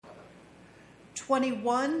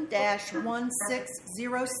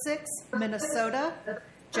21-1606, Minnesota,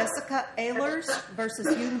 Jessica Ehlers versus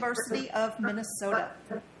University of Minnesota.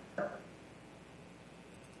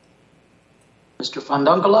 Mr.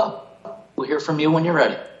 Fandangala, we'll hear from you when you're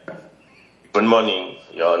ready. Good morning,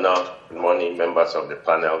 Your Honor. Good morning, members of the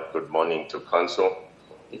panel. Good morning to counsel.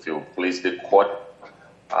 If you please the court,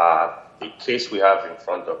 the case we have in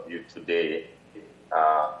front of you today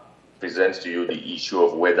presents to you the issue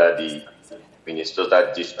of whether the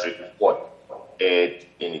Minnesota District Court erred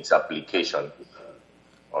in its application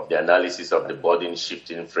of the analysis of the burden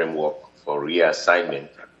shifting framework for reassignment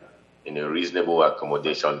in a reasonable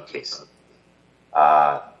accommodation case.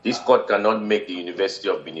 This court cannot make the University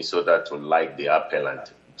of Minnesota to like the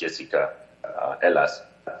appellant, Jessica Ehlers,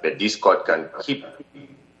 but this court can keep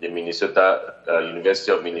the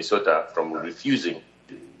University of Minnesota from refusing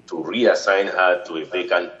to reassign her to a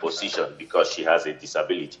vacant position because she has a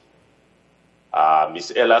disability.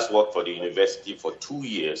 Ms. Ehlers worked for the university for 2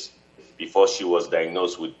 years before she was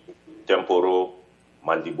diagnosed with temporal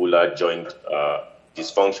mandibular joint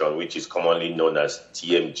dysfunction, which is commonly known as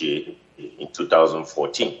TMJ, in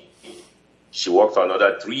 2014. She worked for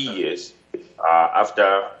another 3 years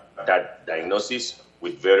after that diagnosis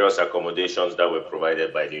with various accommodations that were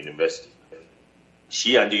provided by the university.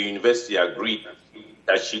 She and the university agreed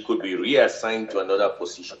that she could be reassigned to another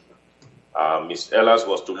position. Ms. Ehlers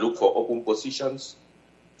was to look for open positions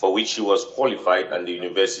for which she was qualified, and the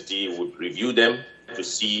university would review them to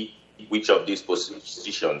see which of these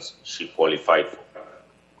positions she qualified for.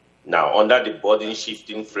 Now, under the burden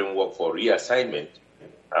shifting framework for reassignment,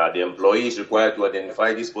 the employee is required to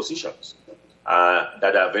identify these positions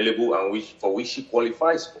that are available and for which she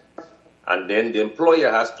qualifies for. And then the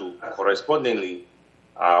employer has to correspondingly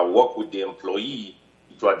work with the employee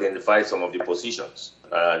to identify some of the positions.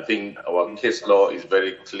 I think our case law is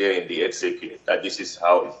very clear in the Eighth Circuit that this is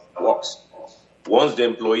how it works. Once the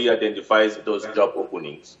employee identifies those job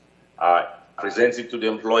openings, presents it to the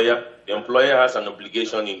employer has an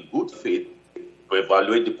obligation in good faith to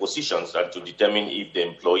evaluate the positions and to determine if the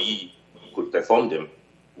employee could perform them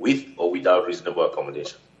with or without reasonable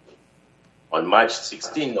accommodation. On March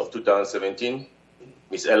 16 of 2017,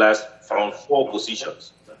 Ms. Ehlers found 4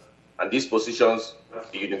 positions, and these positions,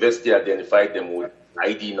 the university identified them with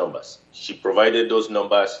ID numbers. She provided those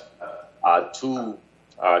numbers to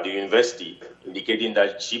the university, indicating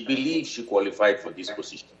that she believed she qualified for this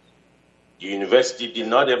position. The university did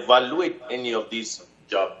not evaluate any of these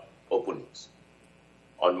job openings.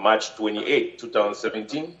 On March 28,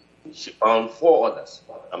 2017, she found 4 others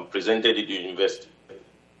and presented it to the university.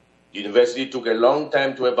 The university took a long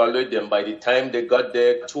time to evaluate them. By the time they got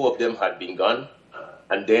there, 2 of them had been gone,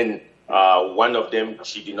 and then one of them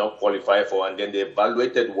she did not qualify for, and then they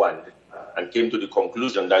evaluated one and came to the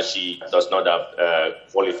conclusion that she does not have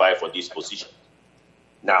qualified for this position.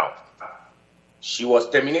 Now, she was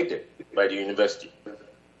terminated by the university.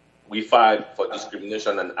 We filed for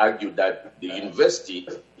discrimination and argued that the university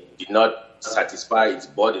did not satisfy its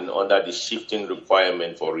burden under the shifting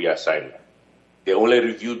requirement for reassignment. They only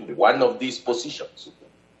reviewed one of these positions,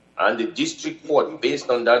 and the district court, based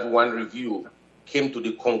on that one review, came to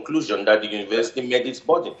the conclusion that the university met its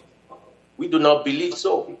burden. We do not believe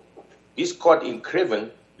so. This court in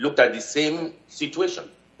Craven looked at the same situation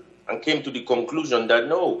and came to the conclusion that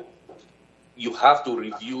no, you have to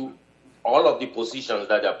review all of the positions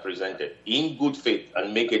that are presented in good faith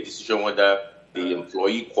and make a decision whether the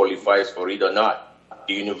employee qualifies for it or not.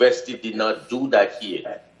 The university did not do that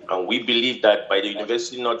here. And we believe that by the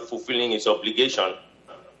university not fulfilling its obligation,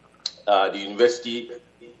 the university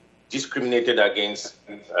discriminated against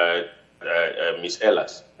Ms.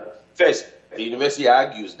 Ehlers. First, the university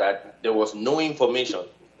argues that there was no information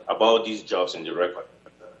about these jobs in the record.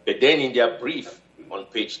 But then in their brief on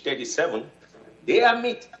page 37, they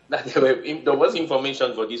admit that there was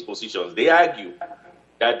information for these positions. They argue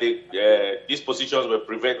that these positions were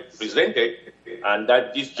presented and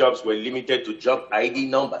that these jobs were limited to job ID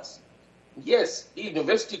numbers. Yes, the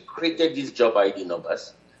university created these job ID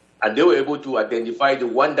numbers, and they were able to identify the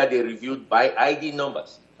one that they reviewed by ID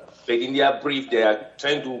numbers. But in their brief, they are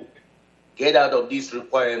trying to get out of this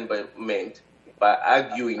requirement by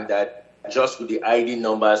arguing that just with the ID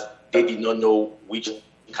numbers, they did not know which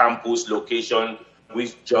campus location,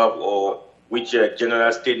 which job, or which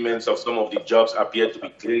general statements of some of the jobs appeared to be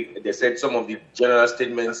clear. They said some of the general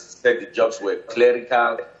statements said the jobs were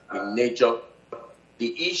clerical in nature.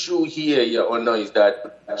 The issue here, Your Honor, is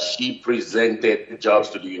that she presented jobs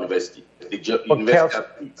to the university. The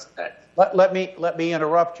university let me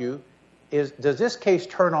interrupt you. Does this case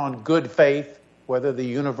turn on good faith, whether the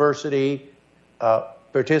university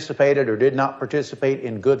participated or did not participate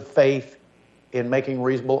in good faith in making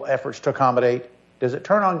reasonable efforts to accommodate? Does it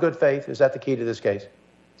turn on good faith? Is that the key to this case?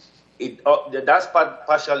 That's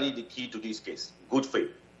partially the key to this case, good faith,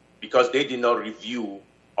 because they did not review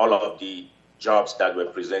all of the jobs that were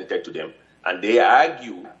presented to them. And they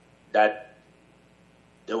argue that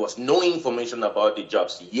there was no information about the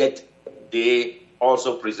jobs, yet they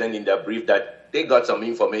also present in their brief that they got some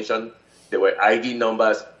information. There were ID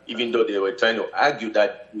numbers, even though they were trying to argue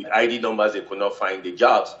that with ID numbers they could not find the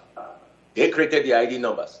jobs. They created the ID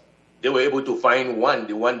numbers. They were able to find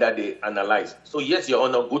the one that they analyzed. So yes, Your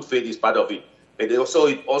Honor, good faith is part of it. But it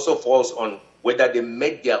also falls on whether they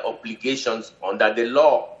met their obligations under the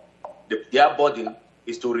law. Their burden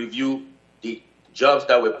is to review the jobs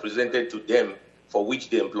that were presented to them for which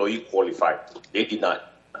the employee qualified. They did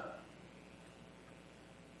not.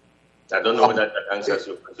 I don't know whether that answers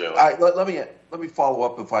your question. Let me follow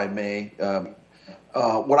up if I may.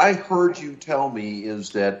 What I heard you tell me is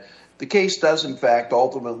that the case does in fact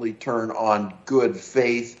ultimately turn on good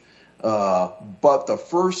faith, but the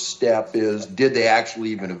first step is, did they actually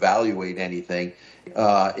even evaluate anything?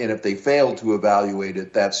 And if they failed to evaluate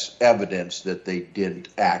it, that's evidence that they didn't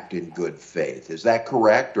act in good faith. Is that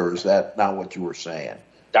correct, or is that not what you were saying?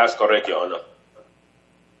 That's correct, Your Honor.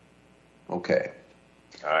 Okay.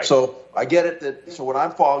 All right. So I get it. So what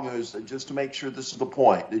I'm following is, just to make sure this is the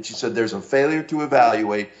point, that you said there's a failure to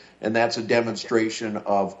evaluate, and that's a demonstration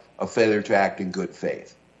of a failure to act in good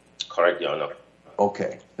faith. Correct, Your Honor.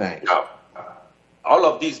 Okay, thanks. Now, all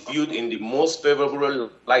of this viewed in the most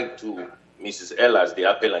favorable light to Mrs. Ehlers, the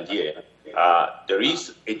appellant here, there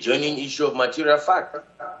is a genuine issue of material fact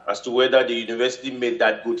as to whether the university made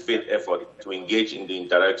that good faith effort to engage in the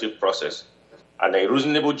interactive process. And a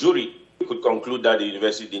reasonable jury could conclude that the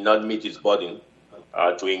university did not meet its burden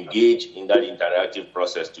to engage in that interactive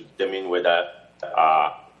process to determine whether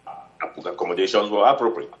accommodations were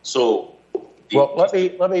appropriate. So,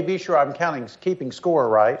 let me be sure I'm keeping score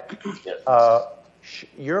right. Yes.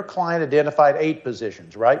 Your client identified 8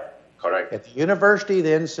 positions, right? Correct. At the university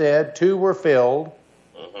then said 2 were filled,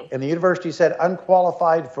 and the university said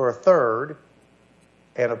unqualified for a 3rd,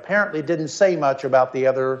 and apparently didn't say much about the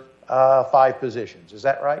other 5 positions. Is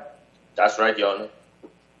that right? That's right, Your Honor.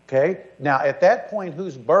 Okay. Now, at that point,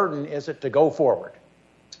 whose burden is it to go forward?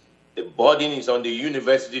 The burden is on the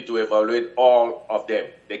university to evaluate all of them.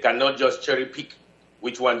 They cannot just cherry pick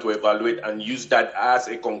which one to evaluate and use that as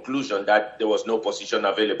a conclusion that there was no position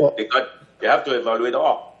available. They have to evaluate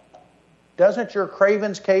all. Doesn't your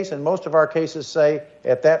Cravens case and most of our cases say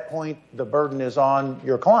at that point the burden is on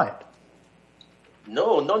your client?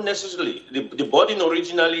 No, not necessarily. The burden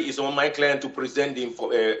originally is on my client to present the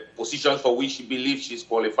positions for which she believes she's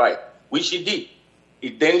qualified, which she did.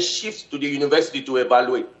 It then shifts to the university to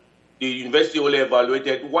evaluate. The university only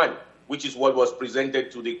evaluated 1, which is what was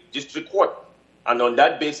presented to the district court. And on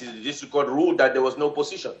that basis, the district court ruled that there was no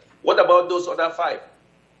position. What about those other 5?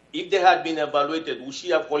 If they had been evaluated, would she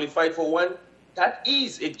have qualified for 1? That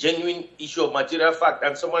is a genuine issue of material fact,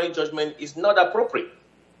 and summary judgment is not appropriate.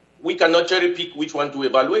 We cannot cherry pick which one to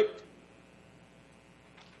evaluate.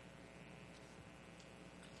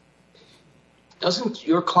 Doesn't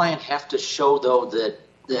your client have to show, though,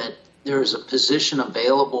 that there is a position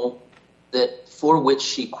available that for which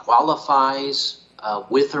she qualifies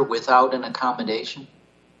with or without an accommodation?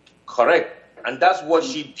 Correct. And that's what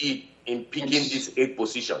she did in picking these 8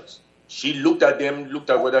 positions. She looked at them,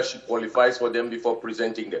 looked at whether she qualifies for them before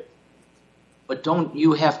presenting them. But don't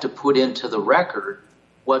you have to put into the record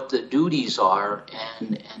what the duties are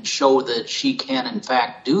and show that she can, in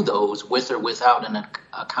fact, do those with or without an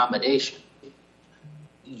accommodation?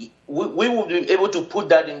 We will be able to put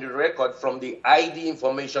that in the record from the ID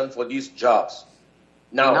information for these jobs.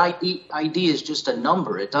 Now, ID is just a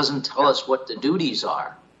number. It doesn't tell us what the duties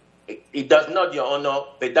are. It does not, Your Honor,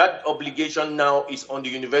 but that obligation now is on the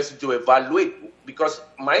university to evaluate, because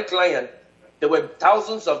my client, there were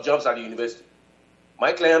thousands of jobs at the university.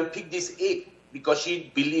 My client picked these 8 because she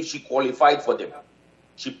believed she qualified for them.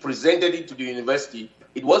 She presented it to the university.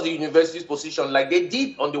 It was the university's position, like they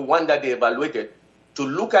did on the one that they evaluated, to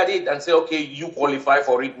look at it and say, okay, you qualify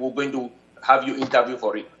for it, we're going to have you interview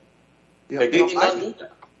for it. Yeah, but they did not do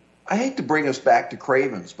that. I hate to bring us back to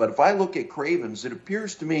Cravens, but if I look at Cravens, it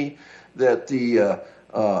appears to me that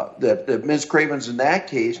that Ms. Cravens in that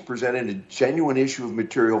case presented a genuine issue of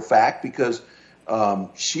material fact, because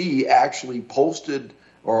she actually posted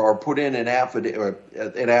or put in an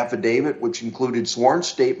affidavit which included sworn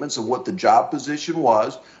statements of what the job position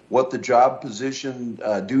was, what the job position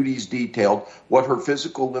duties detailed, what her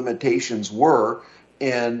physical limitations were,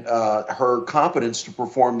 and her competence to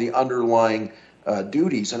perform the underlying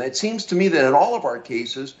duties. And it seems to me that in all of our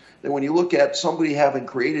cases, that when you look at somebody having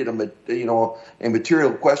created a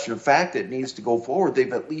material question of fact that needs to go forward,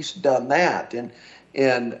 they've at least done that. And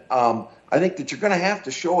I think that you're going to have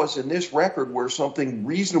to show us in this record where something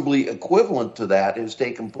reasonably equivalent to that has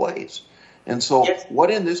taken place. And so what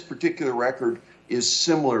in this particular record is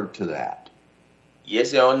similar to that?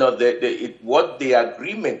 Yes, Your Honor, what the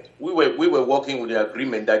agreement, we were working with the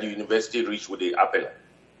agreement that the university reached with the appellant.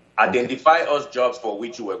 Identify us jobs for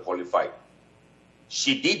which you were qualified.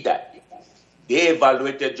 She did that. They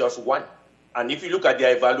evaluated just one. And if you look at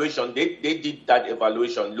their evaluation, they did that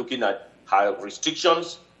evaluation looking at her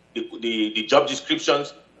restrictions, the job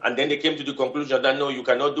descriptions, and then they came to the conclusion that no, you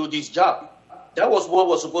cannot do this job. That was what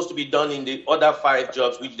was supposed to be done in the other 5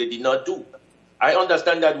 jobs, which they did not do. I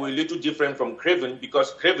understand that we're a little different from Craven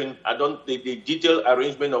because Craven, the detailed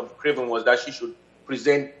arrangement of Craven was that she should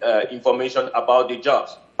present information about the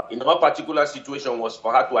jobs. In our particular situation was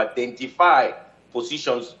for her to identify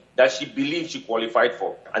positions that she believed she qualified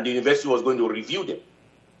for, and the university was going to review them.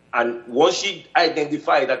 And once she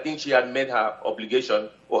identified, I think she had met her obligation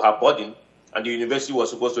or her burden, and the university was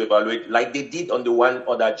supposed to evaluate like they did on the one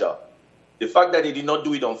other job. The fact that they did not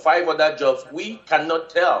do it on 5 other jobs, we cannot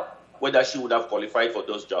tell whether she would have qualified for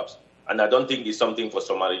those jobs. And I don't think it's something for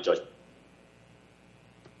summary judgment.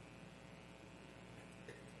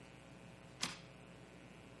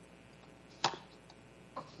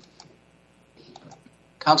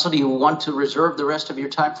 Counsel, do you want to reserve the rest of your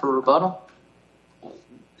time for rebuttal?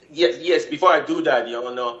 Yes. Before I do that, Your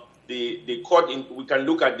Honor, the court, we can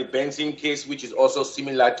look at the Benson case, which is also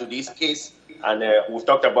similar to this case. And we've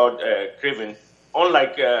talked about Craven.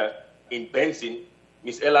 Unlike in Benson,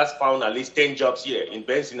 Ms. Ehlers found at least 10 jobs here. In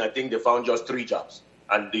Benson, I think they found just 3 jobs.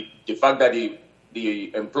 And the fact that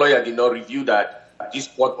the employer did not review that, this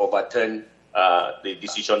court overturned the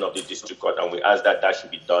decision of the district court. And we ask that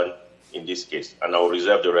should be done in this case. And I will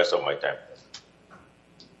reserve the rest of my time.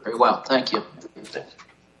 Very well. Thank you. Thank you.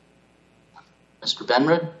 Mr.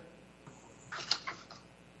 Benrud?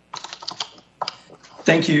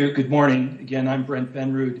 Thank you. Good morning. Again, I'm Brent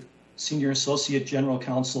Benrud, Senior Associate General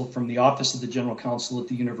Counsel from the Office of the General Counsel at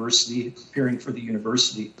the University, appearing for the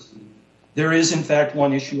university. There is, in fact,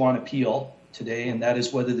 one issue on appeal today, and that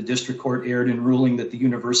is whether the district court erred in ruling that the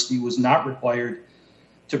university was not required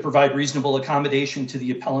to provide reasonable accommodation to the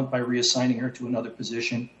appellant by reassigning her to another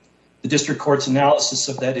position. The district court's analysis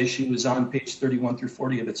of that issue is on page 31 through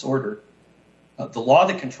 40 of its order. The law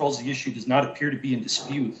that controls the issue does not appear to be in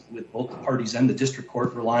dispute, with both the parties and the district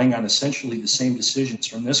court relying on essentially the same decisions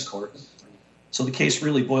from this court. So the case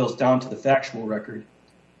really boils down to the factual record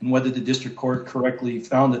and whether the district court correctly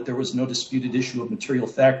found that there was no disputed issue of material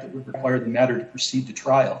fact that would require the matter to proceed to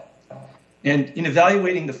trial. And in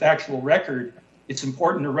evaluating the factual record, it's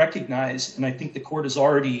important to recognize, and I think the court has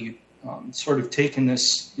already sort of taken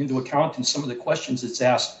this into account in some of the questions it's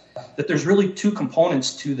asked, that there's really 2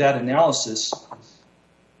 components to that analysis: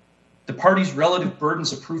 the parties' relative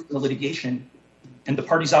burdens of proof in the litigation and the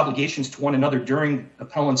parties' obligations to one another during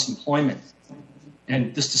appellant's employment.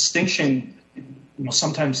 And this distinction,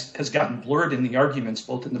 sometimes has gotten blurred in the arguments,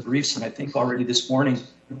 both in the briefs and I think already this morning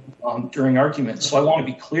during argument. So I want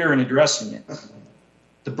to be clear in addressing it.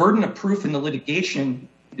 The burden of proof in the litigation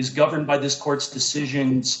is governed by this court's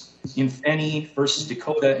decisions in Fenney versus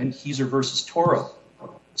Dakota and Heiser versus Toro.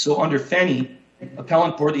 So under Fenney,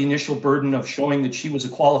 appellant bore the initial burden of showing that she was a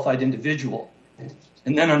qualified individual.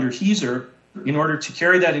 And then under Heiser, in order to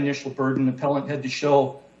carry that initial burden, appellant had to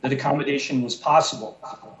show that accommodation was possible.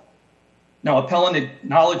 Now, appellant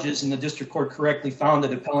acknowledges, and the district court correctly found,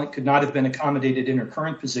 that appellant could not have been accommodated in her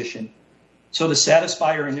current position. So to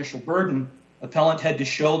satisfy her initial burden, appellant had to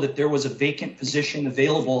show that there was a vacant position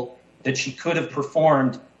available that she could have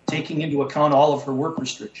performed, taking into account all of her work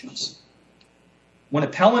restrictions. When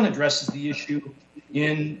appellant addresses the issue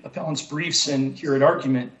in appellant's briefs and here at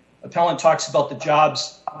argument, appellant talks about the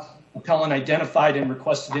jobs appellant identified and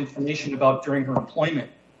requested information about during her employment.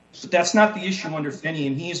 But that's not the issue under Fenney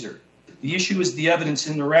and Heiser. The issue is the evidence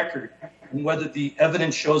in the record and whether the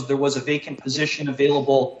evidence shows there was a vacant position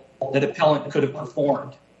available that appellant could have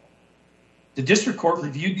performed. The district court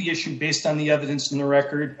reviewed the issue based on the evidence in the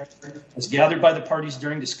record as gathered by the parties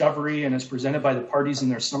during discovery and as presented by the parties in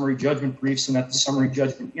their summary judgment briefs and at the summary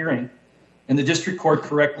judgment hearing. And the district court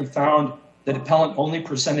correctly found that appellant only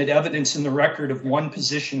presented evidence in the record of one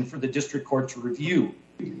position for the district court to review.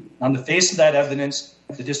 On the face of that evidence,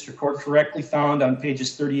 the district court correctly found on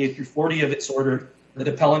pages 38 through 40 of its order that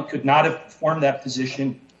appellant could not have performed that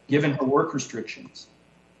position given her work restrictions.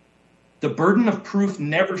 The burden of proof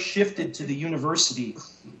never shifted to the university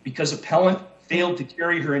because appellant failed to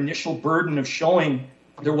carry her initial burden of showing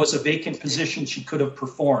there was a vacant position she could have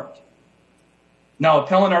performed. Now,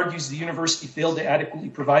 appellant argues the university failed to adequately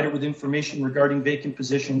provide her with information regarding vacant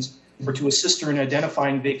positions or to assist her in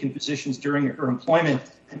identifying vacant positions during her employment.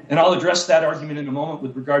 And I'll address that argument in a moment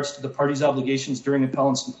with regards to the party's obligations during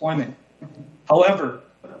appellant's employment. However,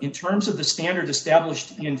 in terms of the standard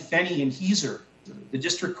established in Fenney and Heiser, the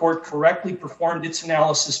district court correctly performed its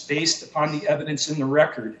analysis based upon the evidence in the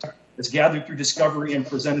record as gathered through discovery and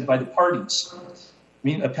presented by the parties. I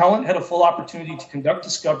mean, appellant had a full opportunity to conduct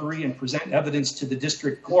discovery and present evidence to the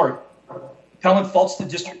district court. Appellant faults the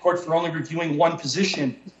district court for only reviewing one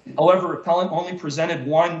position. However, appellant only presented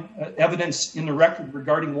one evidence in the record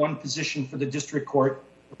regarding one position for the district court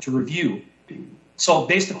to review. So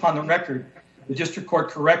based upon the record, the district court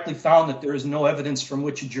correctly found that there is no evidence from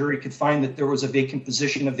which a jury could find that there was a vacant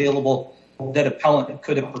position available that appellant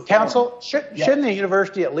could have performed. Counsel, shouldn't the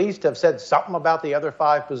university at least have said something about the other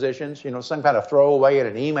 5 positions, some kind of throwaway in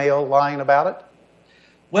an email line about it?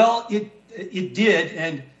 Well, it did,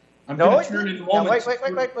 and I'm going to turn in a moment.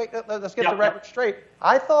 Wait. Let's get the record straight.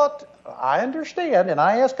 I understand, and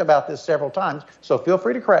I asked about this several times, so feel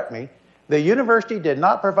free to correct me. The university did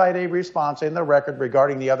not provide a response in the record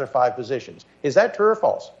regarding the other 5 positions. Is that true or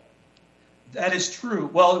false? That is true.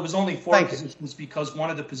 Well, it was only 4 positions because one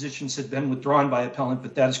of the positions had been withdrawn by appellant,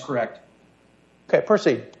 but that is correct. Okay,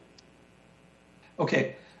 proceed.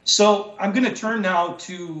 Okay, so I'm going to turn now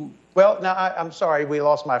to... Well, now, I'm sorry, we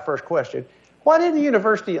lost my first question. Why didn't the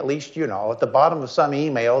university at least, at the bottom of some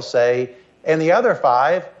email say, and the other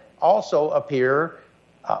 5 also appear,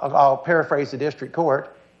 I'll paraphrase the district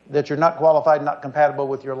court, that you're not qualified, not compatible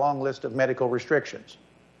with your long list of medical restrictions?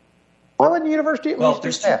 Why wouldn't the university at least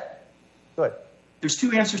do that? Good. There's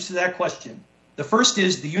 2 answers to that question. The first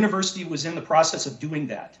is the university was in the process of doing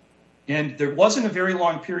that. And there wasn't a very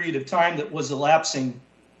long period of time that was elapsing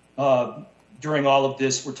during all of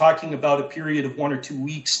this. We're talking about a period of 1 or 2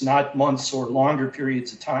 weeks, not months or longer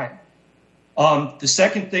periods of time. The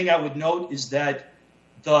second thing I would note is that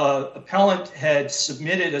the appellant had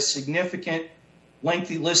submitted a significant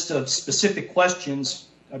lengthy list of specific questions,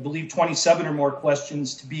 I believe 27 or more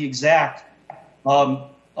questions to be exact,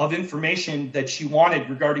 of information that she wanted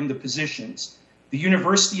regarding the positions. The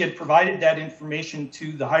university had provided that information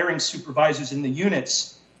to the hiring supervisors in the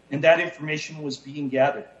units, and that information was being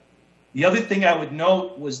gathered. The other thing I would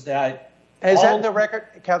note was that... Is that in the record,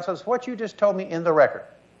 Counsel? Is what you just told me in the record?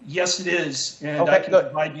 Yes, it is. And okay, I can good.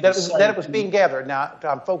 provide you That it was being gathered. Now,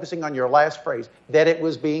 I'm focusing on your last phrase, that it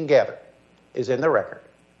was being gathered, is in the record.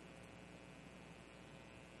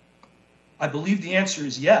 I believe the answer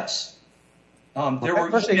is yes. There were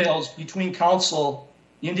emails between counsel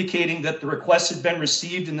indicating that the requests had been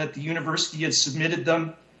received and that the university had submitted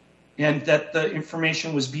them and that the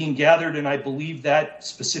information was being gathered, and I believe that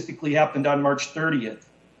specifically happened on March 30th.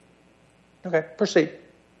 Okay, proceed.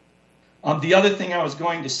 The other thing I was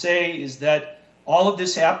going to say is that all of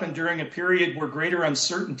this happened during a period where greater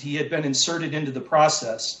uncertainty had been inserted into the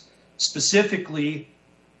process. Specifically,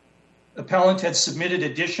 appellant had submitted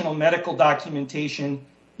additional medical documentation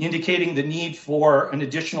indicating the need for an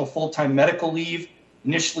additional full-time medical leave,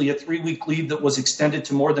 initially a 3-week leave that was extended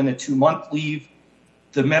to more than a 2-month leave.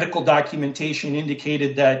 The medical documentation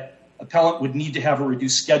indicated that appellant would need to have a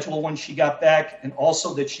reduced schedule when she got back, and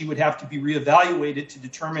also that she would have to be reevaluated to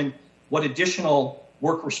determine what additional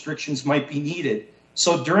work restrictions might be needed.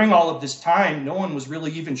 So during all of this time, no one was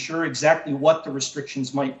really even sure exactly what the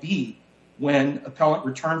restrictions might be when appellant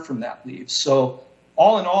returned from that leave. So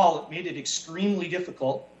all in all, it made it extremely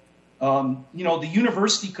difficult. The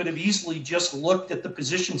university could have easily just looked at the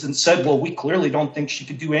positions and said, well, we clearly don't think she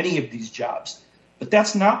could do any of these jobs. But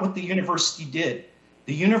that's not what the university did.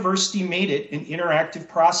 The university made it an interactive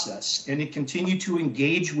process, and it continued to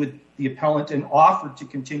engage with the appellant and offered to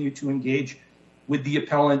continue to engage with the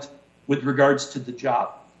appellant with regards to the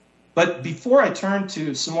job. But before I turn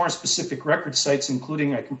to some more specific record sites,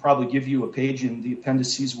 including I can probably give you a page in the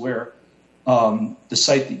appendices where the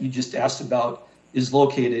site that you just asked about is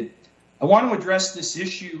located, I want to address this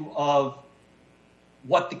issue of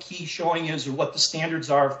what the key showing is or what the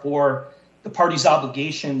standards are for the party's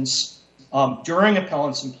obligations during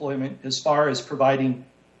appellant's employment as far as providing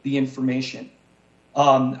the information.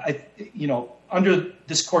 Under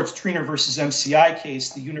this court's Triner versus MCI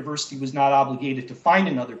case, the university was not obligated to find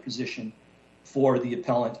another position for the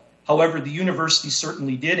appellant. However, the university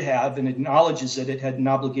certainly did have and acknowledges that it had an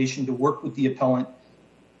obligation to work with the appellant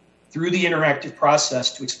through the interactive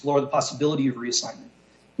process to explore the possibility of reassignment.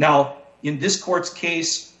 Now, in this court's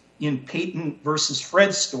case, in Peyton versus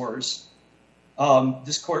Fred stores,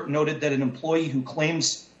 this court noted that an employee who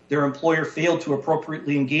claims their employer failed to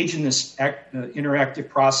appropriately engage in this interactive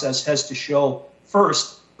process has to show,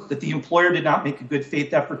 first, that the employer did not make a good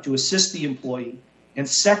faith effort to assist the employee, and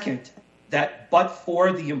second, that but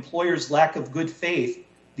for the employer's lack of good faith,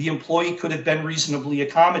 the employee could have been reasonably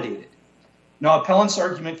accommodated. Now, appellant's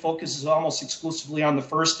argument focuses almost exclusively on the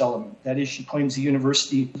first element. That is, she claims the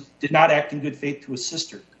university did not act in good faith to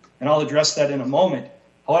assist her. And I'll address that in a moment.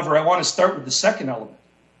 However, I want to start with the second element.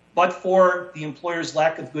 But for the employer's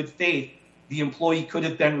lack of good faith, the employee could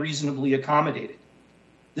have been reasonably accommodated.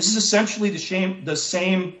 This is essentially the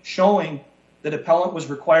same showing that appellant was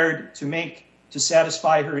required to make to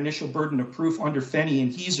satisfy her initial burden of proof under Fenney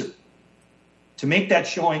and Heiser. To make that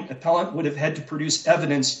showing, appellant would have had to produce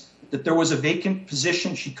evidence that there was a vacant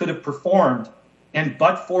position she could have performed, and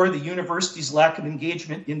but for the university's lack of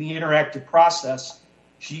engagement in the interactive process,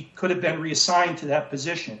 she could have been reassigned to that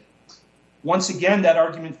position. Once again, that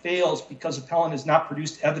argument fails because appellant has not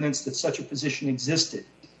produced evidence that such a position existed.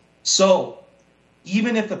 So,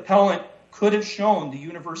 even if appellant could have shown the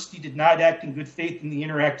university did not act in good faith in the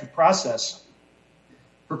interactive process,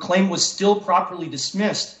 her claim was still properly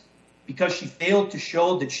dismissed because she failed to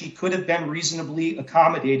show that she could have been reasonably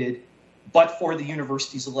accommodated but for the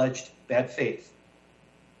university's alleged bad faith.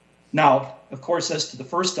 Now, of course, as to the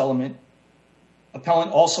first element,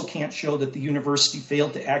 appellant also can't show that the university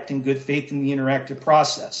failed to act in good faith in the interactive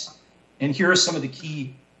process. And here are some of the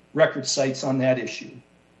key record sites on that issue.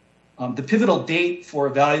 The pivotal date for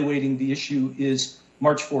evaluating the issue is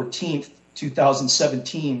March 14th,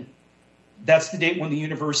 2017. That's the date when the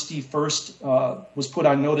university first was put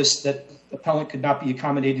on notice that the appellant could not be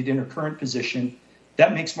accommodated in her current position.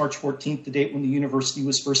 That makes March 14th the date when the university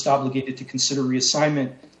was first obligated to consider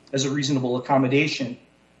reassignment as a reasonable accommodation.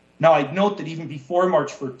 Now, I'd note that even before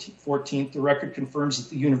March 14th, the record confirms that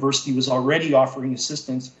the university was already offering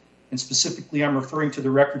assistance, and specifically I'm referring to the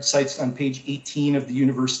record sites on page 18 of the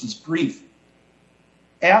university's brief.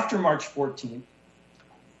 After March 14th,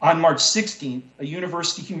 on March 16th, a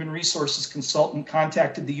university human resources consultant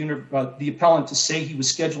contacted the appellant to say he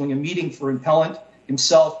was scheduling a meeting for appellant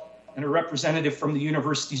himself and a representative from the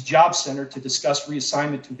university's job center to discuss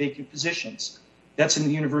reassignment to vacant positions. That's in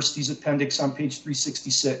the university's appendix on page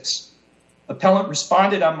 366. Appellant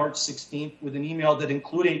responded on March 16th with an email that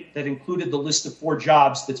included the list of 4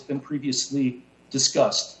 jobs that's been previously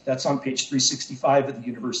discussed. That's on page 365 of the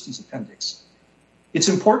university's appendix. It's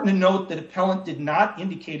important to note that appellant did not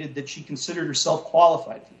indicate that she considered herself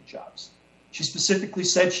qualified for the jobs. She specifically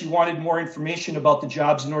said she wanted more information about the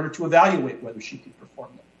jobs in order to evaluate whether she could perform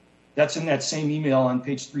them. That's in that same email on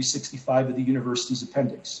page 365 of the university's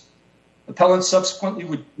appendix. Appellant subsequently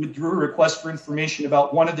withdrew a request for information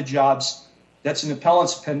about one of the jobs. That's in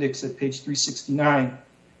appellant's appendix at page 369.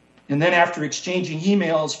 And then after exchanging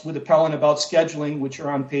emails with appellant about scheduling, which are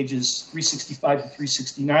on pages 365 to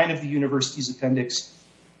 369 of the university's appendix,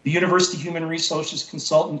 the university human resources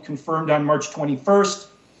consultant confirmed on March 21st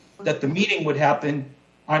that the meeting would happen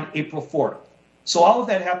on April 4th. So all of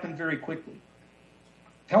that happened very quickly.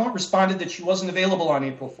 Appellant responded that she wasn't available on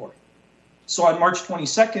April 4th. So on March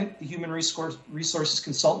 22nd, the human resources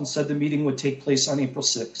consultant said the meeting would take place on April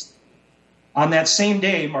 6th. On that same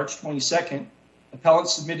day, March 22nd, appellant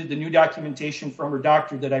submitted the new documentation from her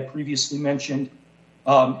doctor that I previously mentioned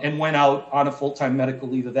and went out on a full-time medical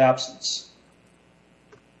leave of absence.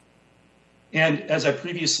 And as I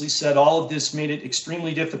previously said, all of this made it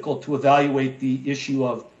extremely difficult to evaluate the issue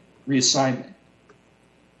of reassignment.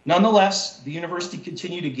 Nonetheless, the university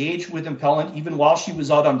continued to engage with appellant even while she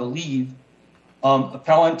was out on the leave.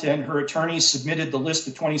 Appellant and her attorneys submitted the list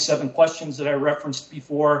of 27 questions that I referenced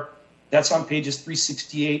before. That's on pages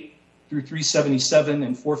 368 through 377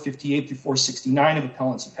 and 458 through 469 of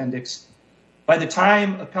appellant's appendix. By the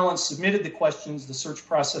time appellant submitted the questions, the search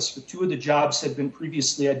process for 2 of the jobs had been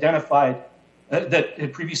previously identified,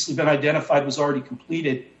 was already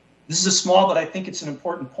completed. This is a small, but I think it's an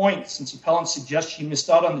important point since appellant suggests she missed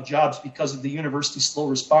out on the jobs because of the university's slow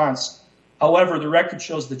response. However, the record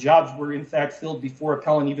shows the jobs were in fact filled before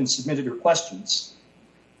appellant even submitted her questions.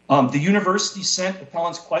 The university sent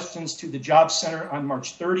appellant's questions to the job center on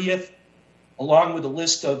March 30th, along with a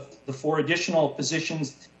list of the 4 additional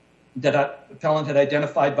positions that appellant had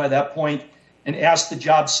identified by that point, and asked the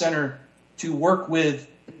job center to work with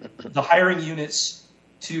the hiring units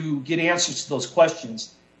to get answers to those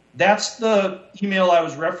questions. That's the email I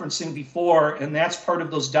was referencing before, and that's part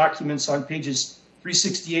of those documents on pages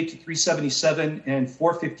 368 to 377 and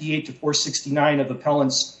 458 to 469 of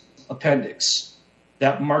appellant's appendix.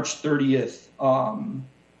 That March 30th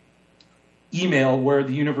email where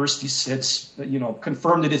the university said,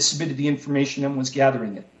 confirmed that it submitted the information and was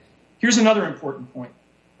gathering it. Here's another important point.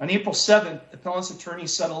 On April 7th, the appellant's attorney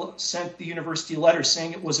sent the university a letter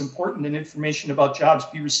saying it was important that information about jobs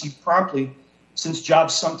be received promptly, since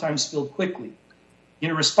jobs sometimes filled quickly. In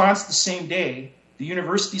a response the same day, the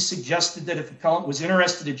university suggested that if the appellant was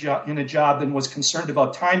interested in a job and was concerned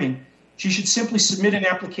about timing, she should simply submit an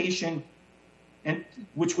application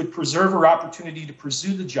which would preserve her opportunity to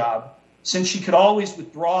pursue the job, since she could always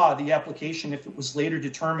withdraw the application if it was later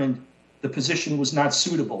determined the position was not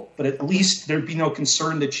suitable, but at least there'd be no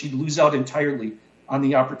concern that she'd lose out entirely on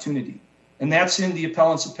the opportunity. And that's in the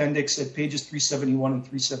appellant's appendix at pages 371 and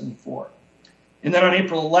 374. And then on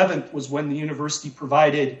April 11th was when the university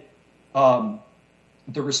provided the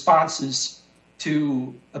responses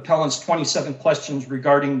to appellant's 27 questions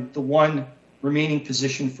regarding the one remaining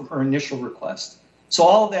position for her initial request. So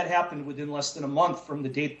all of that happened within less than a month from the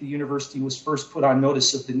date the university was first put on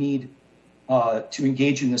notice of the need to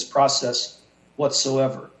engage in this process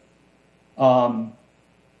whatsoever.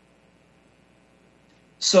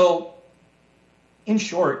 So, in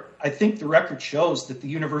short, I think the record shows that the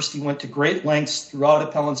university went to great lengths throughout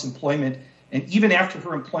appellant's employment, and even after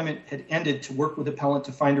her employment had ended, to work with appellant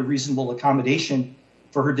to find a reasonable accommodation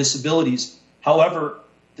for her disabilities. However,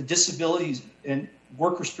 the disabilities and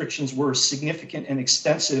work restrictions were significant and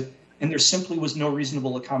extensive, and there simply was no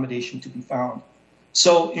reasonable accommodation to be found.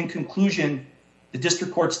 So, in conclusion, the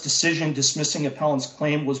district court's decision dismissing appellant's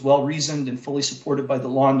claim was well-reasoned and fully supported by the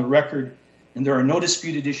law and the record, and there are no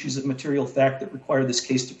disputed issues of material fact that require this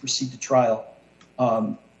case to proceed to trial.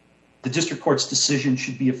 The district court's decision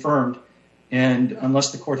should be affirmed, and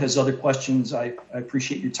unless the court has other questions, I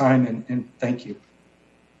appreciate your time and thank you.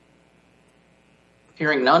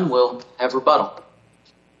 Hearing none, we'll have rebuttal.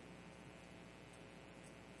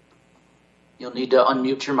 You'll need to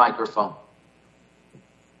unmute your microphone.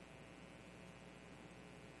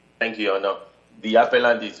 Thank you, Your Honor. The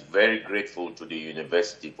appellant is very grateful to the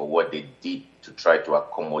university for what they did to try to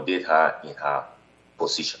accommodate her in her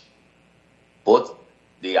position. Both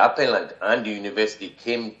the appellant and the university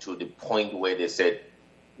came to the point where they said,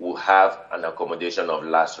 we'll have an accommodation of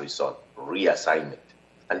last resort, reassignment.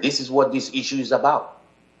 And this is what this issue is about.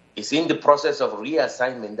 It's in the process of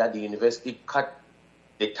reassignment that the university cut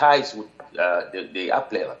the ties with the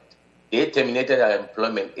appellant. They terminated her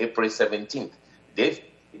employment April 17th. They've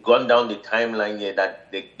gone down the timeline here that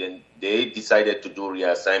they decided to do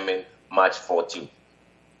reassignment March 14th.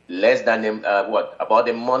 Less than about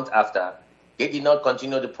a month after, they did not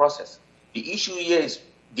continue the process. The issue here is,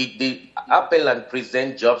 did the appellant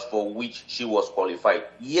present jobs for which she was qualified?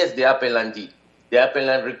 Yes, the appellant did. The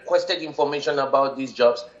appellant requested information about these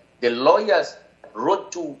jobs. The lawyers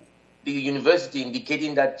wrote to the university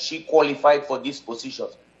indicating that she qualified for these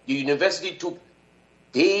positions. The university took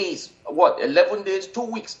days, 11 days, 2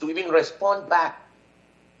 weeks to even respond back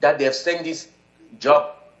that they have sent this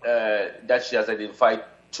job that she has identified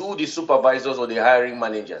to the supervisors or the hiring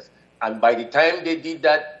managers. And by the time they did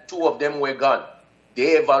that, 2 of them were gone.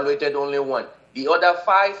 They evaluated only 1. The other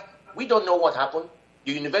 5, we don't know what happened.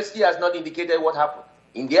 The university has not indicated what happened.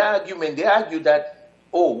 In their argument, they argued that,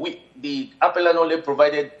 the appellant only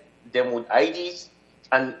provided them with IDs,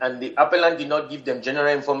 and the appellant did not give them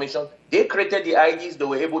general information. They created the IDs. They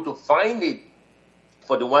were able to find it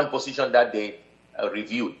for the one position that they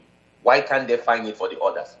reviewed. Why can't they find it for the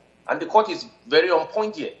others? And the court is very on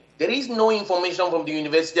point here. There is no information from the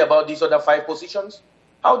university about these other 5 positions.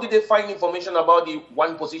 How did they find information about the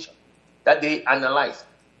one position that they analyzed?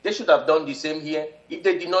 They should have done the same here. If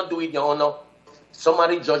they did not do it, Your Honor,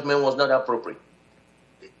 summary judgment was not appropriate.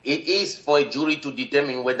 It is for a jury to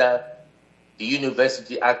determine whether the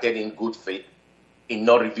university acted in good faith in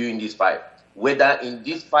not reviewing these 5. Whether in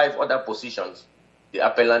these 5 other positions, the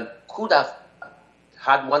appellant could have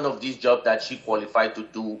had one of these jobs that she qualified to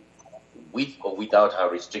do with or without her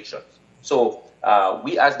restrictions. So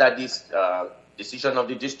we ask that this decision of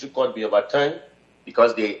the district court be overturned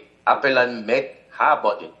because the appellant met her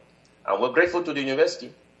burden. And we're grateful to the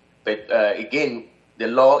university. But again, the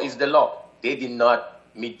law is the law. They did not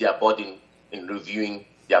meet their burden in reviewing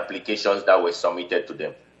the applications that were submitted to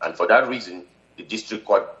them. And for that reason, the district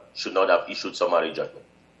court should not have issued summary judgment.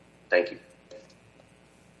 Thank you.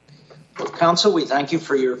 Well, counsel, we thank you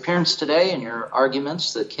for your appearance today and your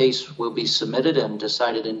arguments. The case will be submitted and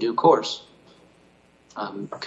decided in due course.